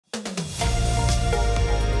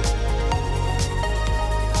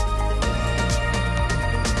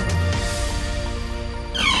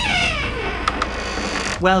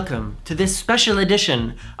Welcome to this special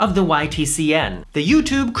edition of the YTCN, the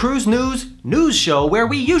YouTube Cruise News show where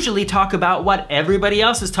we usually talk about what everybody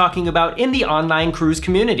else is talking about in the online cruise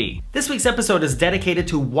community. This week's episode is dedicated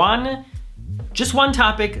to just one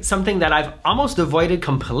topic, something that I've almost avoided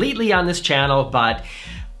completely on this channel, but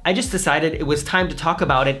I just decided it was time to talk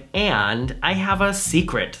about it, and I have a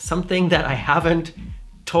secret, something that I haven't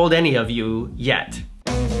told any of you yet.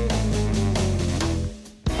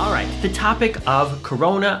 All right, the topic of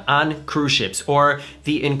corona on cruise ships, or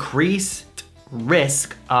the increased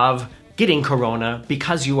risk of getting corona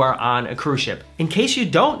because you are on a cruise ship. In case you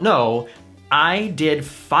don't know, I did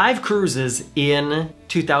 5 cruises in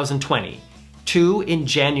 2020. 2 in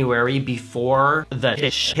January before the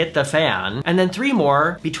hit the fan, and then 3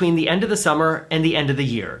 more between the end of the summer and the end of the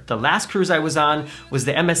year. The last cruise I was on was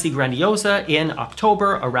the MSC Grandiosa in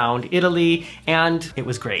October around Italy, and it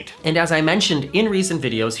was great. And as I mentioned in recent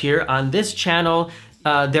videos here on this channel,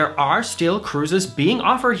 there are still cruises being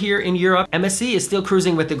offered here in Europe. MSC is still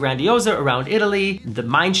cruising with the Grandiosa around Italy. The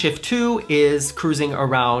MeinSchiff 2 is cruising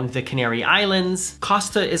around the Canary Islands.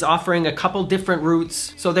 Costa is offering a couple different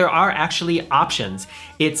routes. So there are actually options.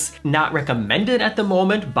 It's not recommended at the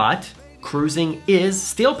moment, but cruising is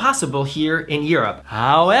still possible here in Europe.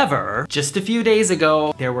 However, just a few days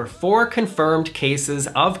ago, there were 4 confirmed cases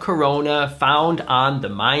of corona found on the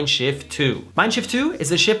MeinSchiff 2. MeinSchiff 2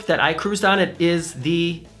 is a ship that I cruised on. It is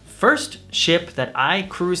the first ship that I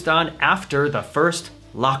cruised on after the first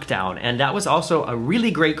lockdown, and that was also a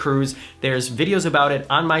really great cruise. There's videos about it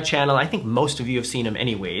on my channel. I think most of you have seen them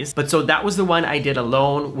anyways. But so that was the one I did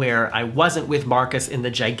alone, where I wasn't with Marcus in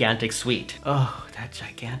the gigantic suite. Oh, that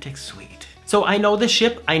gigantic suite. So I know the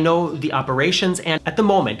ship, I know the operations, and at the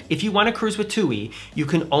moment, if you want to cruise with TUI, you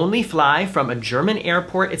can only fly from a German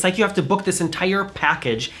airport. It's like you have to book this entire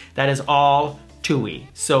package that is all TUI.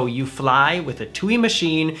 So you fly with a TUI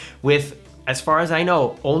machine with, as far as I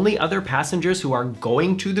know, only other passengers who are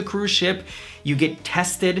going to the cruise ship. You get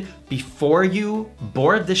tested before you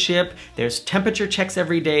board the ship. There's temperature checks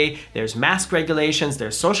every day. There's mask regulations.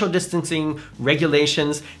 There's social distancing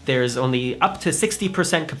regulations. There's only up to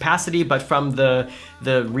 60% capacity, but from the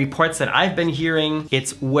reports that I've been hearing,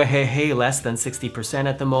 it's way less than 60%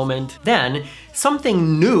 at the moment. Then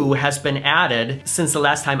something new has been added since the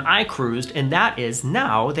last time I cruised, and that is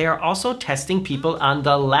now they are also testing people on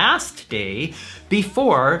the last day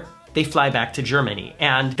before they fly back to Germany.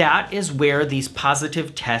 And that is where these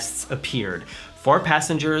positive tests appeared. 4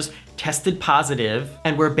 passengers tested positive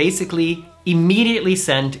and were basically immediately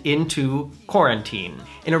sent into quarantine.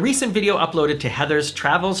 In a recent video uploaded to Heather's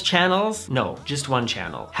Travels channels, no, just one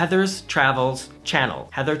channel, Heather's Travels channel,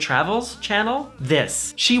 Heather Travels channel,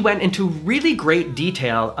 she went into really great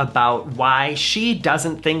detail about why she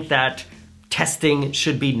doesn't think that testing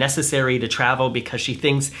should be necessary to travel, because she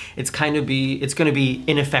thinks it's gonna be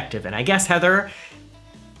ineffective. And I guess, Heather,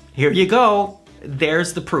 here you go.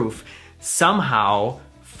 There's the proof. Somehow,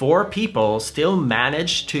 4 people still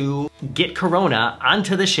managed to get corona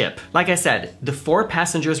onto the ship. Like I said, the 4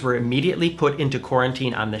 passengers were immediately put into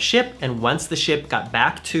quarantine on the ship, and once the ship got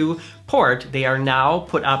back to port, they are now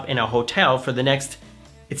put up in a hotel for the next,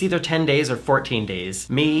 it's either 10 days or 14 days.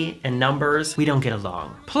 Me and numbers, we don't get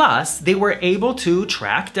along. Plus, they were able to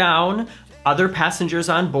track down other passengers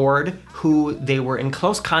on board who they were in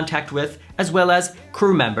close contact with, as well as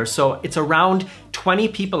crew members. So it's around 20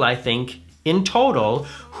 people, I think, in total,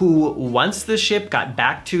 who once the ship got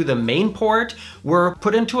back to the main port, were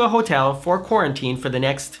put into a hotel for quarantine for the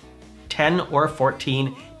next 10 or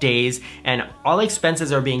 14 days, and all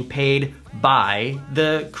expenses are being paid by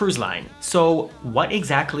the cruise line. So what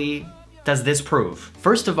exactly does this prove?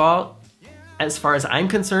 First of all, as far as I'm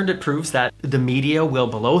concerned, it proves that the media will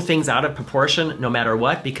blow things out of proportion no matter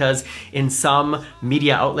what, because in some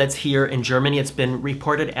media outlets here in Germany, it's been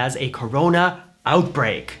reported as a corona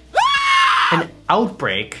outbreak. An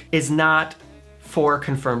outbreak is not 4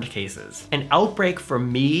 confirmed cases. An outbreak for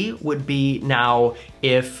me would be now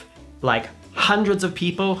if like hundreds of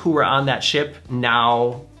people who were on that ship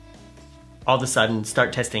now all of a sudden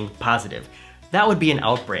start testing positive. That would be an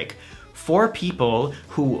outbreak. 4 people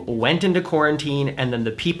who went into quarantine, and then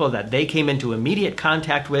the people that they came into immediate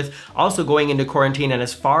contact with also going into quarantine, and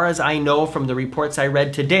as far as I know from the reports I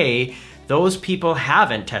read today, those people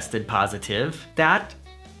haven't tested positive. That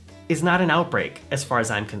is not an outbreak as far as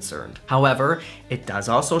I'm concerned. However, it does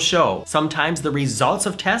also show sometimes the results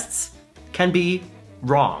of tests can be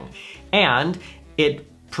wrong, and it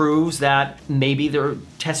proves that maybe their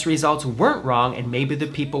test results weren't wrong, and maybe the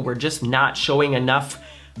people were just not showing enough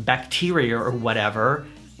bacteria or whatever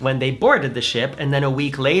when they boarded the ship, and then a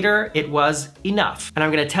week later, it was enough. And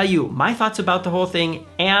I'm gonna tell you my thoughts about the whole thing,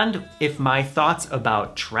 and if my thoughts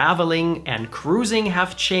about traveling and cruising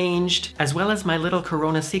have changed, as well as my little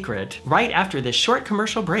Corona secret, right after this short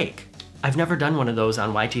commercial break. I've never done one of those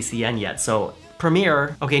on YTCN yet, so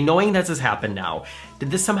premiere, okay, knowing this has happened now, did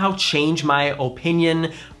this somehow change my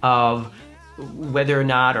opinion of whether or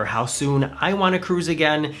not or how soon I want to cruise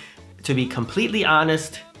again? To be completely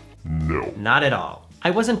honest, no. Not at all.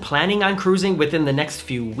 I wasn't planning on cruising within the next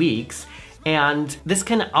few weeks, and this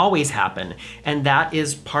can always happen. And that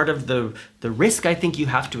is part of the risk I think you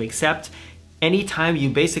have to accept anytime you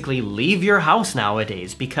basically leave your house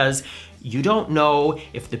nowadays, because you don't know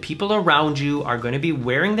if the people around you are going to be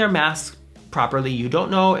wearing their masks properly. You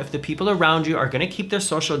don't know if the people around you are going to keep their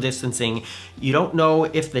social distancing. You don't know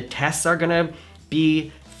if the tests are going to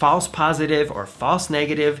be false positive or false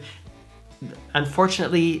negative.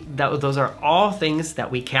 Unfortunately, those are all things that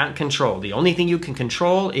we can't control. The only thing you can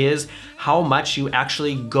control is how much you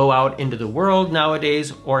actually go out into the world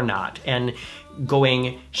nowadays or not. And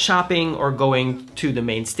going shopping or going to the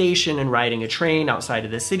main station and riding a train outside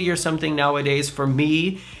of the city or something nowadays, for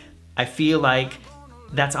me, I feel like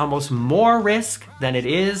that's almost more risk than it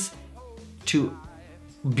is to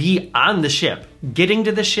be on the ship. Getting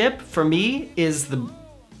to the ship, for me, is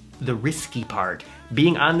the risky part.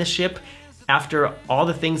 Being on the ship, after all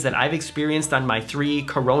the things that I've experienced on my 3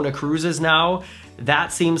 Corona cruises now,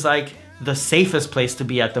 that seems like the safest place to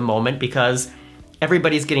be at the moment, because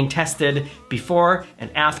everybody's getting tested before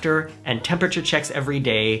and after, and temperature checks every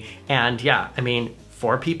day. And yeah, I mean,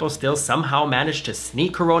 4 people still somehow managed to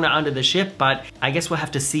sneak Corona onto the ship, but I guess we'll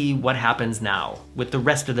have to see what happens now with the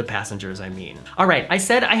rest of the passengers, I mean. All right, I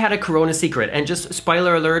said I had a Corona secret, and just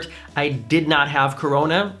spoiler alert, I did not have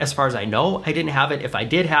Corona. As far as I know, I didn't have it. If I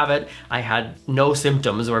did have it, I had no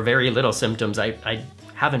symptoms or very little symptoms. I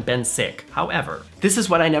haven't been sick. However, this is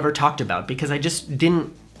what I never talked about because I just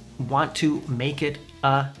didn't want to make it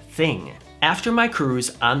a thing. After my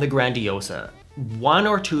cruise on the Grandiosa, 1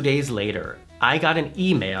 or 2 days later, I got an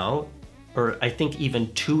email, or I think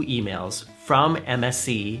even 2 emails from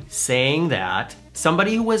MSC saying that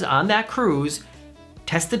somebody who was on that cruise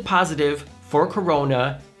tested positive for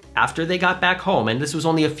Corona after they got back home, and this was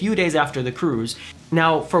only a few days after the cruise.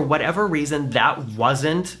 Now, for whatever reason, that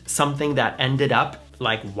wasn't something that ended up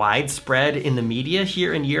like widespread in the media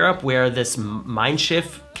here in Europe, where this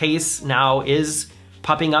MeinSchiff case now is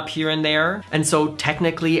popping up here and there. And so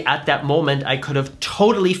technically at that moment, I could have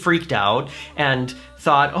totally freaked out and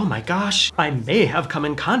thought, oh my gosh, I may have come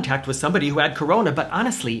in contact with somebody who had Corona. But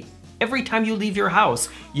honestly, every time you leave your house,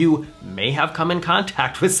 you may have come in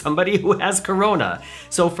contact with somebody who has Corona.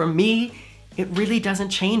 So for me, it really doesn't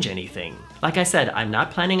change anything. Like I said, I'm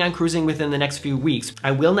not planning on cruising within the next few weeks.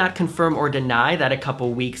 I will not confirm or deny that a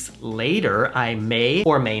couple weeks later, I may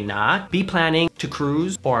or may not be planning to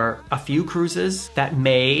cruise, or a few cruises that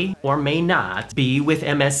may or may not be with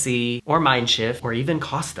MSC or MeinSchiff or even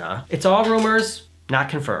Costa. It's all rumors, not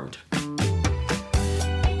confirmed.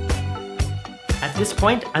 At this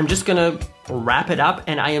point, I'm just gonna wrap it up,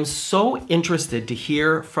 and I am so interested to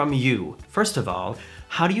hear from you. First of all,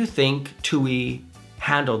 how do you think TUI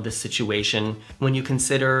handled this situation when you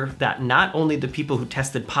consider that not only the people who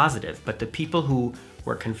tested positive, but the people who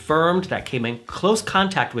were confirmed that came in close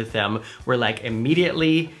contact with them were like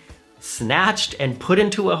immediately snatched and put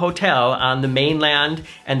into a hotel on the mainland,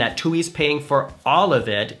 and that TUI's paying for all of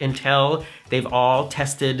it until they've all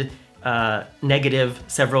tested negative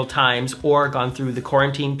several times or gone through the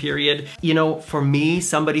quarantine period. You know, for me,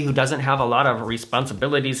 somebody who doesn't have a lot of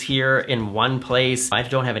responsibilities here in one place, I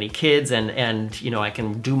don't have any kids, and you know, I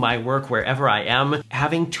can do my work wherever I am,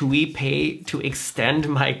 having TUI pay to extend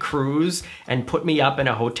my cruise and put me up in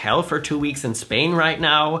a hotel for 2 weeks in Spain right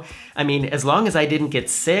now, I mean, as long as I didn't get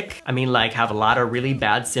sick, I mean, like have a lot of really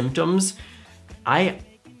bad symptoms, I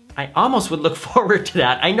almost would look forward to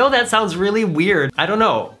that. I know that sounds really weird. I don't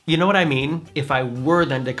know. You know what I mean? If I were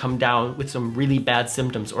then to come down with some really bad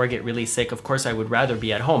symptoms or get really sick, of course I would rather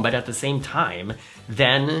be at home. But at the same time,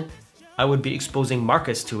 then I would be exposing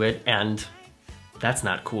Marcus to it, and that's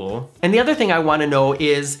not cool. And the other thing I want to know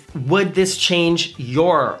is, would this change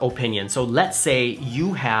your opinion? So let's say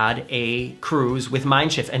you had a cruise with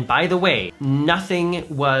MeinSchiff, and by the way, nothing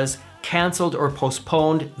was canceled or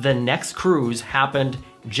postponed. The next cruise happened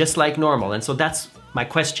just like normal. And so that's my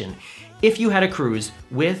question. If you had a cruise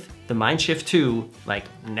with the MeinSchiff 2, like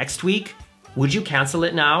next week, would you cancel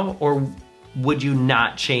it now, or would you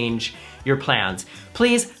not change your plans?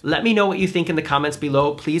 Please let me know what you think in the comments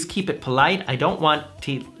below. Please keep it polite. I don't want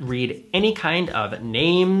to read any kind of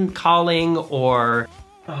name calling or,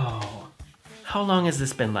 oh, How long has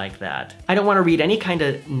this been like that? I don't want to read any kind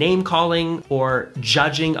of name calling or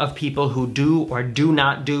judging of people who do or do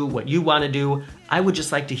not do what you want to do. I would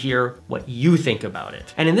just like to hear what you think about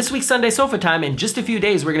it. And in this week's Sunday Sofa Time, in just a few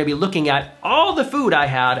days, we're gonna be looking at all the food I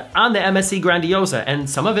had on the MSC Grandiosa, and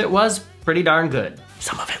some of it was pretty darn good.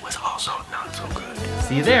 Some of it was also not so good.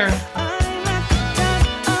 See you there.